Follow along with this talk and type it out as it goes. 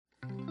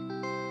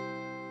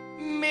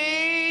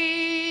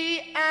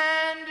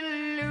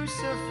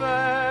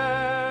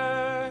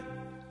Lucifer,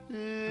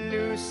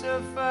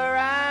 Lucifer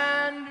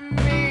and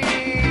me.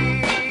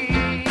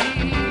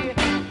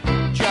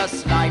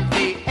 Just like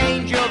the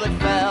angel that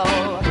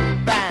fell,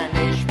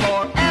 banished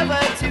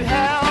forever to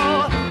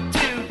hell.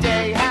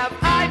 Today have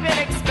I been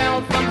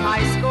expelled from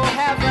high school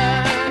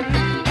heaven.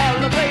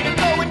 Elevator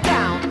going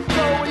down,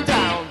 going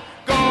down,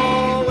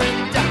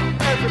 going down.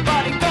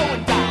 Everybody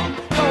going down,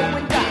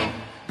 going down,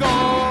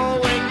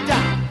 going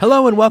down.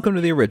 Hello and welcome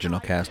to The Original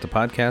Cast, a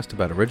podcast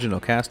about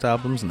original cast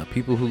albums and the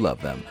people who love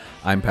them.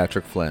 I'm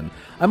Patrick Flynn.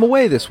 I'm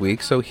away this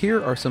week, so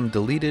here are some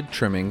deleted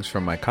trimmings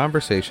from my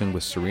conversation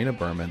with Serena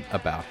Berman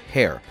about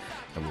hair.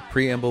 I will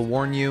preamble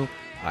warn you,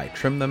 I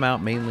trim them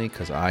out mainly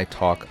because I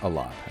talk a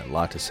lot. I have a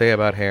lot to say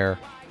about hair,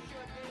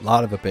 a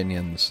lot of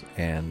opinions,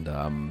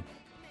 and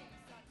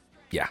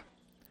yeah.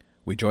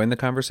 We join the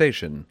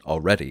conversation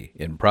already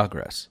in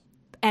progress.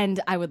 And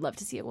I would love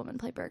to see a woman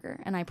play Burger,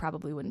 and I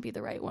probably wouldn't be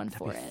the right one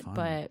for it. Fun.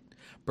 But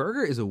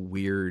Burger is a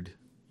weird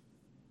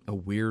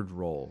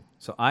role.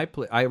 So I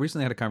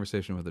recently had a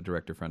conversation with a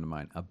director friend of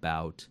mine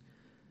about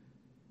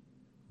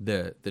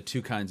the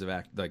two kinds of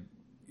like,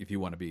 if you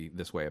want to be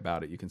this way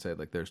about it, you can say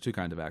like there's two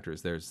kinds of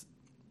actors. There's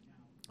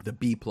the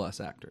B+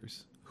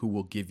 actors who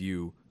will give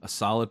you a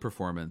solid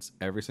performance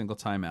every single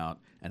time out,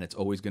 and it's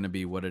always going to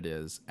be what it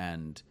is,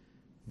 and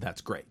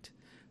that's great.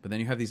 But then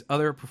you have these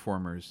other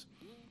performers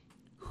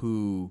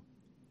who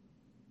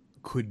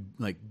could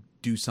like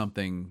do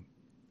something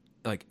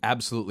like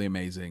absolutely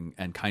amazing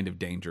and kind of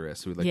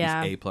dangerous with like these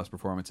A+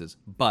 performances.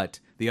 But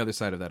the other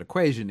side of that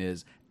equation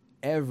is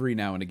every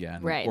now and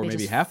again, Right, or they maybe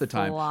just half the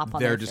time, flop on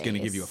they're their just going to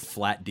give you a face.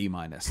 flat D-.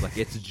 Like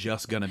it's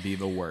just going to be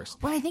the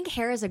worst. well, I think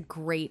Hair is a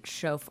great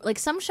show. Like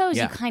some shows,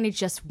 Yeah. you kind of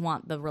just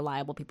want the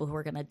reliable people who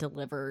are going to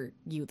deliver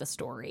you the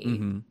story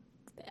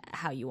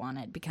how you want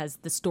it, because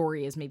the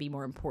story is maybe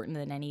more important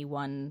than any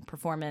one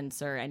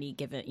performance or any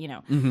given,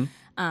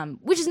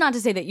 which is not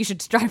to say that you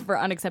should strive for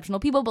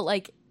unexceptional people, but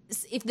like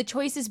if the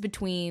choice is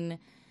between,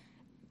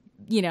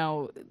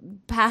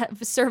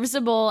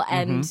 serviceable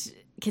and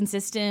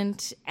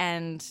consistent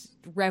and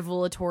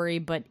revelatory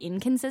but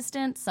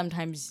inconsistent,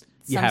 sometimes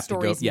You some have to go,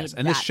 stories yes, need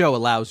and this that show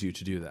allows you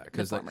to do that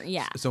because performer.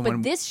 Yeah. So but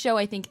when this show,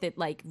 I think that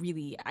like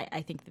really,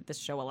 I think that this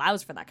show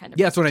allows for that kind of.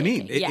 yeah, that's what I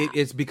mean. risk-taking.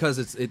 It's because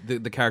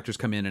the characters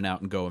come in and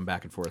out and go and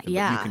back and forth. And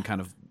Yeah. you can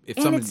kind of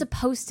and it's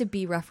supposed to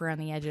be rougher on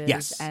the edges.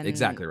 Yes, and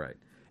exactly right.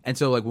 And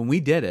so, like when we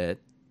did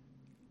it,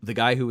 the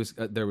guy who was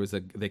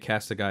they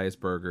cast a guy as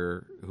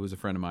Burger who was a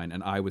friend of mine,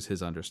 and I was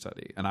his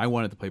understudy, and I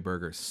wanted to play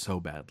Burger so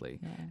badly.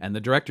 Yeah. And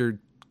the director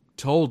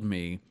told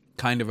me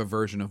kind of a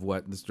version of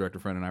what this director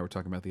friend and I were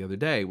talking about the other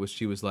day. Was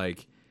she was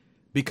like,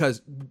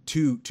 because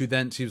to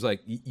then she was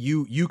like,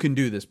 you can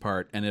do this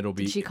part, and it'll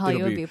be. Did she call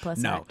you a B+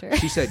 no, actor?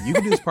 she said you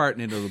can do this part,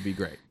 and it'll be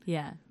great.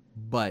 Yeah.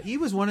 But he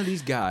was one of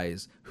these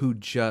guys who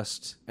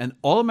just, and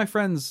all of my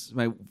friends,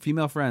 my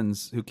female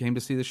friends who came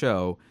to see the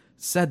show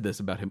said this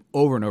about him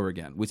over and over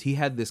again, was he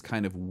had this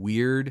kind of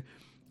weird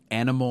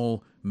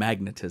animal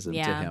magnetism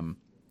to him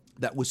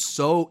that was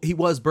he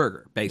was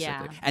Burger,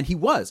 basically. Yeah. And he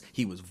was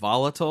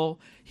volatile.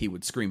 He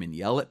would scream and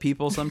yell at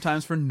people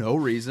sometimes for no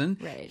reason.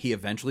 Right. He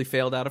eventually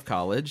failed out of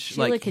college.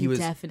 Sheila like could he was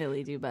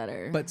definitely do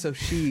better. But so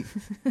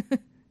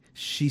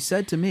she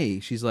said to me,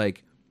 she's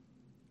like,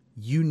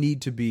 you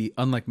need to be,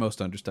 unlike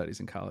most understudies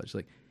in college,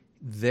 like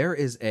there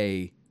is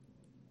a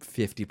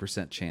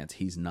 50% chance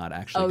he's not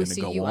actually going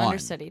to go on. Oh, so you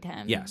understudied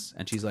him. Yes.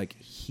 And she's like,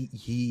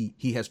 he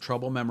has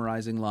trouble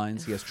memorizing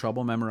lines. He has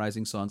trouble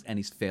memorizing songs, and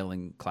he's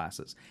failing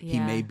classes. He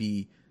Yeah. may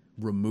be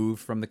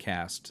removed from the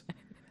cast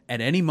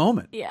at any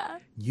moment. Yeah.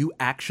 You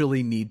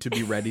actually need to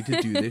be ready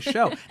to do this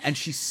show. And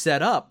she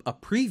set up a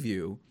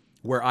preview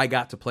where I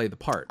got to play the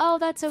part. Oh,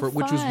 that's so fun.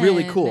 Which was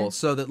really cool.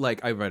 So that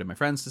like I invited my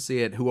friends to see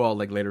it, who all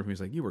like later from me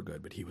was like, you were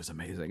good, but he was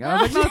amazing. And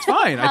I was like, no, it's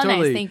fine. I How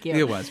totally nice, thank you.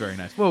 It was very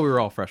nice. Well, we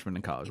were all freshmen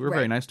in college. We were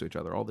very Right. nice to each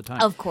other all the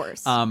time. Of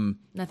course. Nothing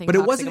but it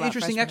was toxic an about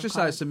interesting freshmen in exercise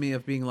college. to me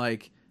of being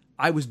like,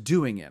 I was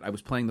doing it. I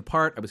was playing the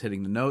part, I was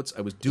hitting the notes,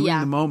 I was doing Yeah.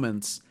 the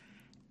moments,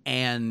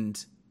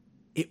 and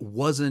it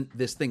wasn't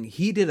this thing.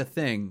 He did a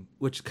thing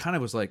which kind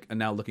of was like, and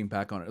now looking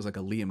back on it, it was like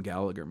a Liam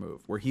Gallagher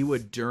move, where he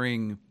would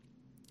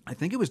I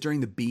think it was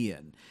during the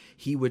be-in,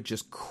 he would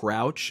just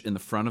crouch in the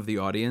front of the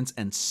audience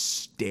and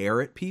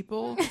stare at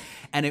people.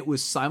 And it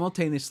was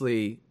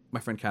simultaneously, my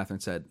friend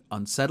Catherine said,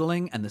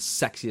 unsettling and the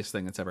sexiest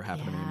thing that's ever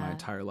happened to me in my Yeah.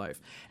 entire life.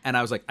 And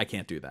I was like, I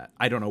can't do that.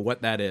 I don't know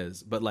what that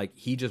is. But like,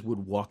 he just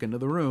would walk into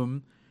the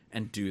room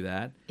and do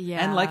that.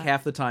 Yeah. And like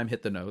half the time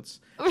hit the notes.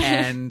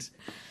 And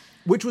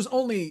which was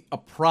only a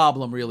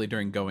problem really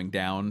during Going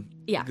Down.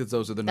 Yeah. Because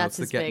those are the That's notes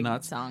that his get big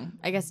nuts. song.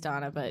 I guess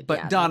Donna, but But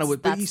yeah, Donna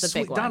would, but that's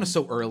the big one. Donna's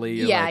so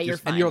early. Yeah, like, you're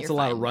and fine, it's a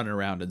lot you're of fine. running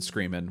around and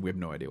screaming. We have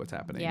no idea what's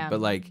happening. Yeah.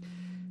 But like,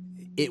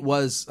 it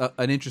was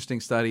an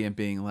interesting study in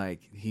being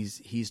like, he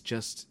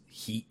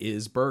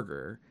is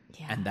Burger.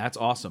 Yeah. And that's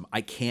awesome.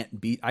 I can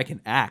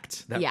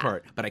act that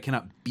part, but I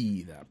cannot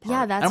be that part.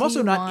 Yeah, that's and I'm also who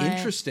you not want.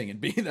 interesting in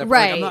being that part.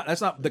 Right. Like,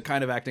 that's not the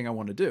kind of acting I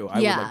want to do. I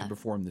would like to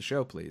perform the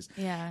show, please.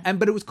 Yeah.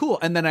 But it was cool.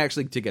 And then I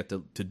actually, to get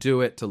to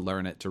do it, to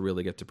learn it, to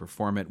really get to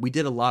perform it. We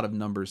did a lot of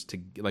numbers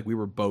we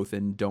were both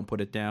in Don't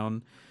Put It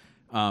Down.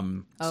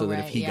 So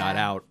that if he got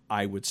out,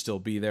 I would still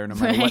be there no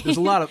matter what.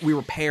 There's we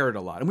were paired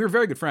a lot, and we were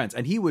very good friends.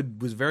 And he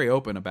was very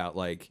open about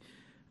like,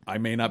 I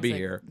may not be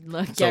here.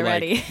 Look, so, get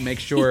ready. Make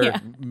sure,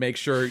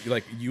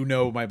 like,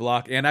 my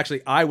block. And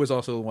actually, I was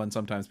also the one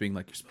sometimes being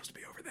like, you're supposed to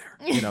be over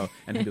there,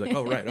 and he'd be like,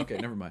 oh, right. Okay.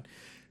 Never mind.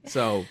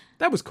 So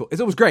that was cool.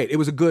 It was great. It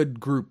was a good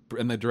group,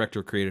 and the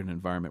director created an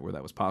environment where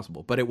that was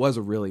possible. But it was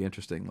a really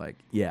interesting,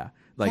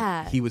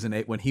 he was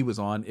when he was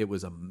on, it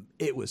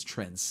was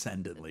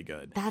transcendently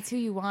good. That's who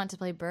you want to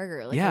play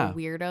Burger, like a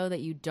weirdo that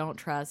you don't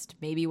trust,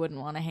 maybe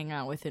wouldn't want to hang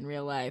out with in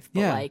real life,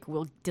 but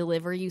will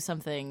deliver you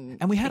something.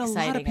 And we had a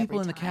lot of people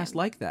in the cast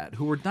like that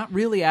who were not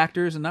really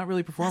actors and not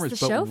really performers,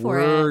 but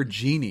were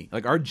genie.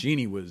 Like our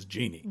genie was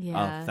genie,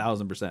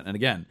 1,000%. And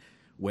again,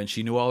 when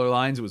she knew all her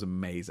lines, it was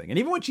amazing. And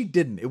even when she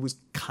didn't, it was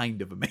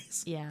kind of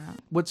amazing. Yeah.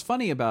 What's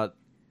funny about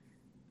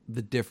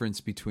the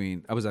difference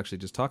between, I was actually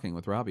just talking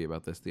with Robbie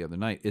about this the other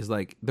night, is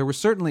like there was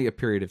certainly a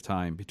period of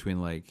time between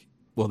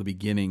the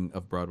beginning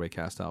of Broadway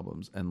cast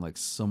albums and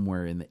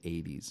somewhere in the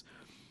 80s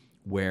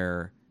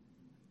where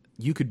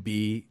you could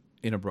be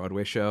in a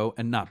Broadway show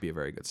and not be a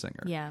very good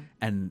singer. Yeah.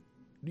 And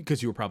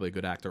because you were probably a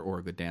good actor or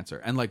a good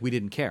dancer. And we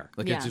didn't care.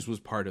 It just was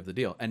part of the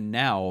deal. And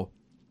now,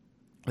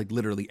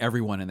 literally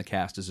everyone in the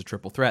cast is a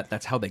triple threat.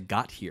 That's how they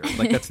got here.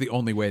 That's the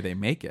only way they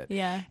make it.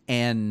 Yeah.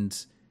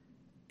 And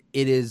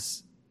it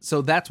is,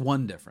 so that's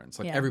one difference.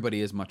 Everybody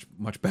is much,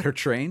 much better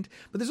trained.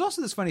 But there's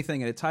also this funny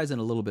thing, and it ties in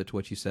a little bit to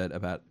what you said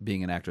about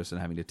being an actress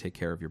and having to take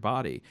care of your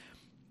body.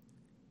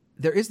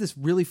 There is this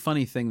really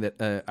funny thing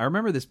that, I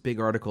remember this big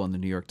article in the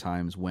New York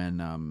Times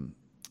when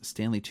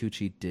Stanley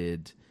Tucci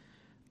did,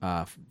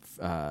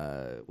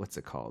 what's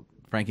it called?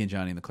 Frankie and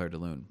Johnny and the Claire de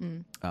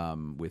Lune,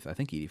 with, I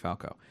think, Edie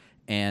Falco.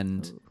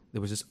 And there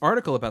was this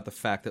article about the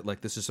fact that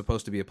this is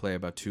supposed to be a play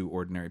about two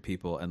ordinary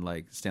people, and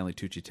Stanley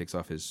Tucci takes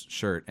off his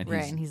shirt and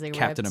he's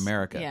Captain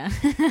America. Yeah.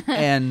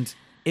 And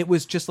it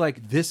was just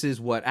this is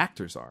what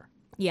actors are.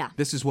 Yeah.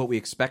 This is what we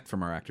expect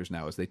from our actors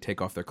now, is they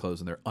take off their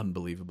clothes and they're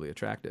unbelievably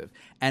attractive.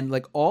 And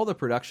all the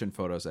production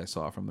photos I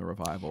saw from the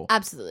revival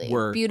absolutely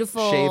were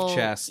beautiful, shaved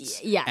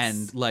chests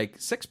and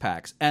six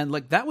packs. And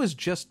that was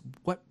just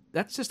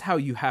that's just how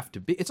you have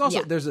to be. It's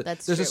also there's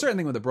a certain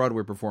thing with a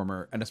Broadway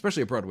performer, and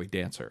especially a Broadway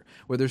dancer,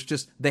 where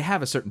they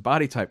have a certain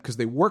body type because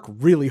they work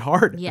really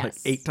hard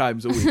 8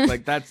 times a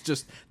week. That's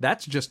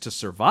just to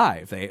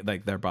survive. They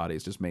their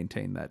bodies just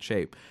maintain that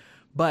shape.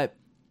 But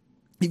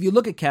if you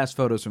look at cast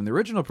photos from the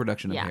original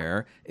production of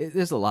Hair,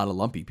 there's a lot of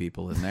lumpy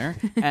people in there,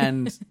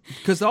 and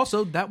because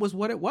also that was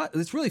what it was.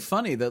 It's really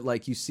funny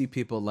that you see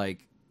people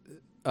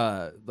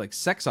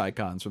sex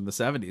icons from the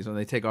 70s when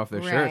they take off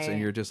their shirts, and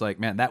you're just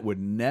man, that would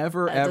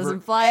never ever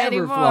fly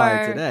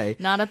today.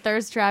 Not a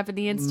thirst trap in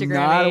the Instagram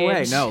not age. a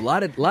way. No,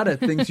 a lot of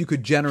things you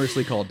could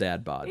generously call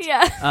dad bods.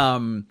 Yeah.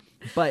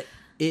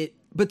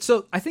 But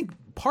so I think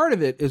part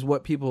of it is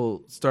what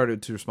people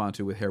started to respond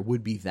to with Hair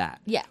would be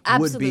that. Yeah,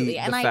 absolutely. Would be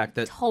and the fact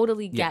that,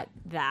 totally get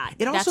that.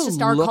 That's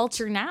just our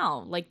culture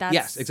now. That's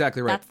yes,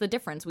 exactly right. That's the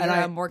difference. We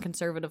are a more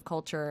conservative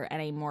culture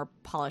and a more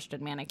polished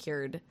and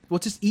manicured. Well,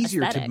 it's just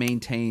easier aesthetic. to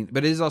maintain,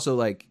 but it is also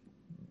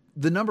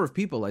the number of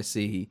people I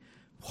see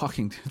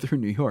walking through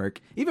New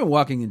York, even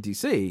walking in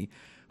DC,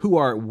 who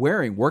are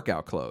wearing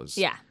workout clothes.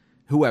 Yeah.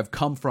 Who have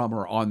come from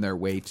or on their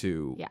way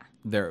to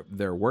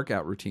their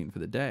workout routine for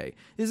the day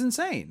is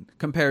insane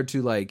compared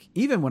to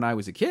even when I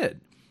was a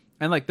kid.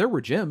 And there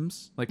were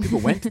gyms. People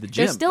went to the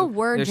gym. There still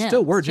were gyms.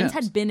 Gyms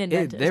had been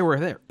invented. They were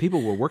there.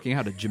 People were working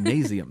out at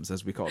gymnasiums,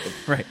 as we call them.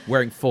 Right.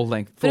 Wearing full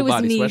body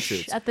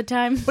sweatsuits. At the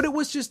time. But it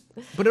was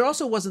but it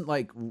also wasn't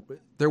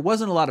there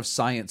wasn't a lot of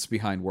science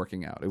behind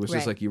working out. It was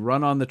just you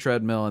run on the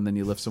treadmill and then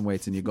you lift some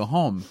weights and you go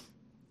home.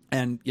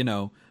 And,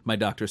 my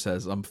doctor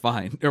says I'm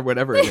fine or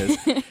whatever it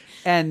is.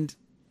 And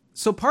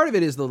so part of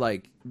it is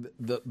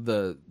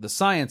the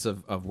science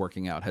of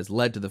working out has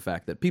led to the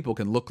fact that people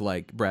can look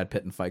like Brad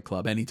Pitt in Fight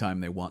Club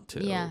anytime they want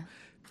to. Yeah.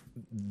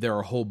 There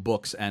are whole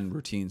books and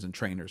routines and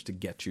trainers to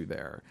get you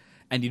there.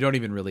 And you don't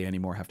even really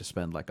anymore have to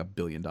spend $1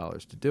 billion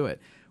to do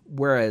it.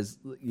 Whereas,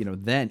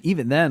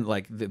 even then,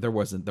 there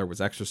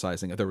was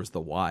exercising, there was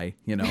the why,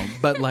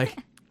 but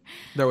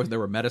there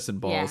were medicine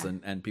balls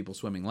and people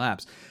swimming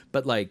laps.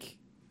 But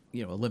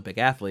Olympic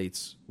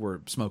athletes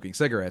were smoking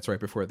cigarettes right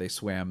before they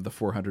swam the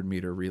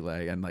 400-meter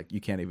relay, and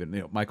you can't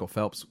even, Michael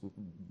Phelps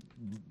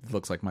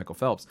looks like Michael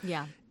Phelps.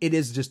 Yeah, it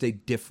is just a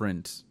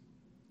different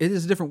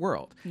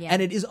world,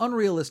 and it is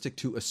unrealistic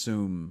to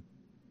assume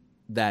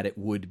that it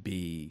would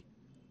be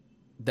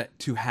that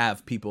to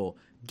have people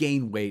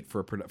gain weight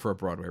for a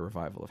Broadway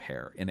revival of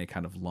Hair in a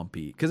kind of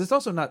lumpy, because it's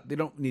also not, they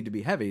don't need to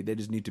be heavy, they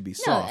just need to be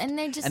soft, and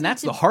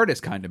that's the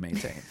hardest kind to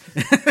maintain.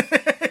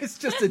 It's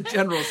just a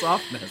general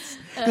softness,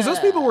 because those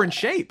people were in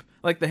shape.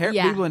 The hair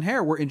people in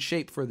Hair were in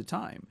shape for the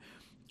time,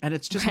 And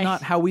it's just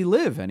not how we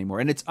live anymore.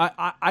 And it's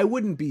I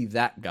wouldn't be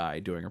that guy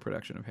doing a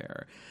production of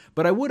Hair.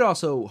 But I would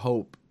also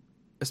hope,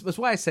 that's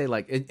why I say,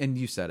 like, and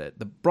you said it,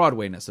 the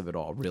Broadwayness of it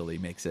all really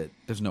makes it,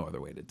 there's no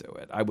other way to do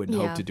it. I wouldn't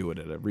hope to do it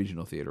at a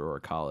regional theater or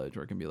a college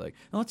where it can be like,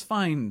 oh, let's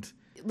find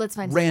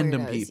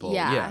random people.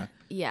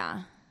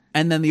 Yeah.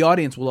 And then the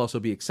audience will also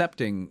be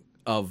accepting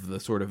of the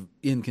sort of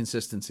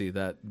inconsistency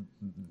that,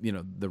 you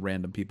know, the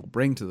random people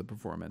bring to the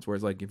performance.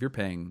 Whereas, like, if you're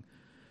paying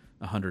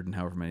 $100 and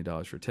however many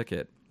dollars for a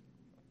ticket,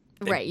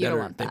 you don't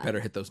want that. They better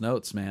hit those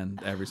notes, man,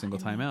 every single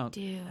time out.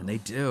 And they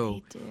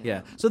do.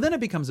 Yeah. So then it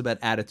becomes about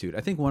attitude.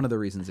 I think one of the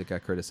reasons it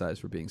got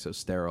criticized for being so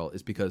sterile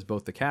is because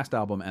both the cast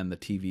album and the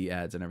TV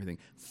ads and everything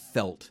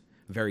felt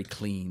very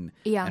clean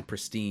and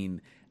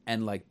pristine.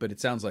 And like, but it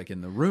sounds like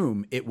in the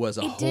room, it was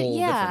a whole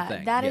different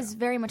thing. That is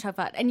very much how it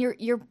felt. And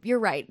you're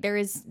right. There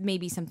is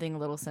maybe something a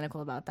little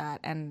cynical about that.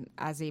 And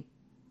as a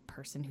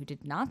person who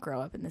did not grow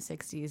up in the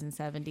 60s and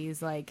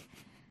 70s, like,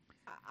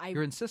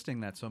 you're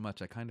insisting that so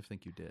much, I kind of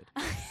think you did.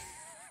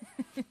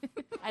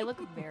 I look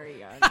very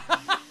young.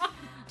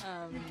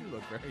 You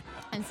look very young.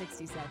 I'm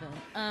 67.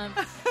 Forgive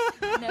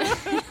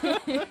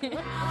me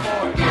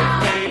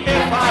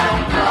if I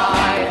don't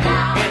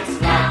cry.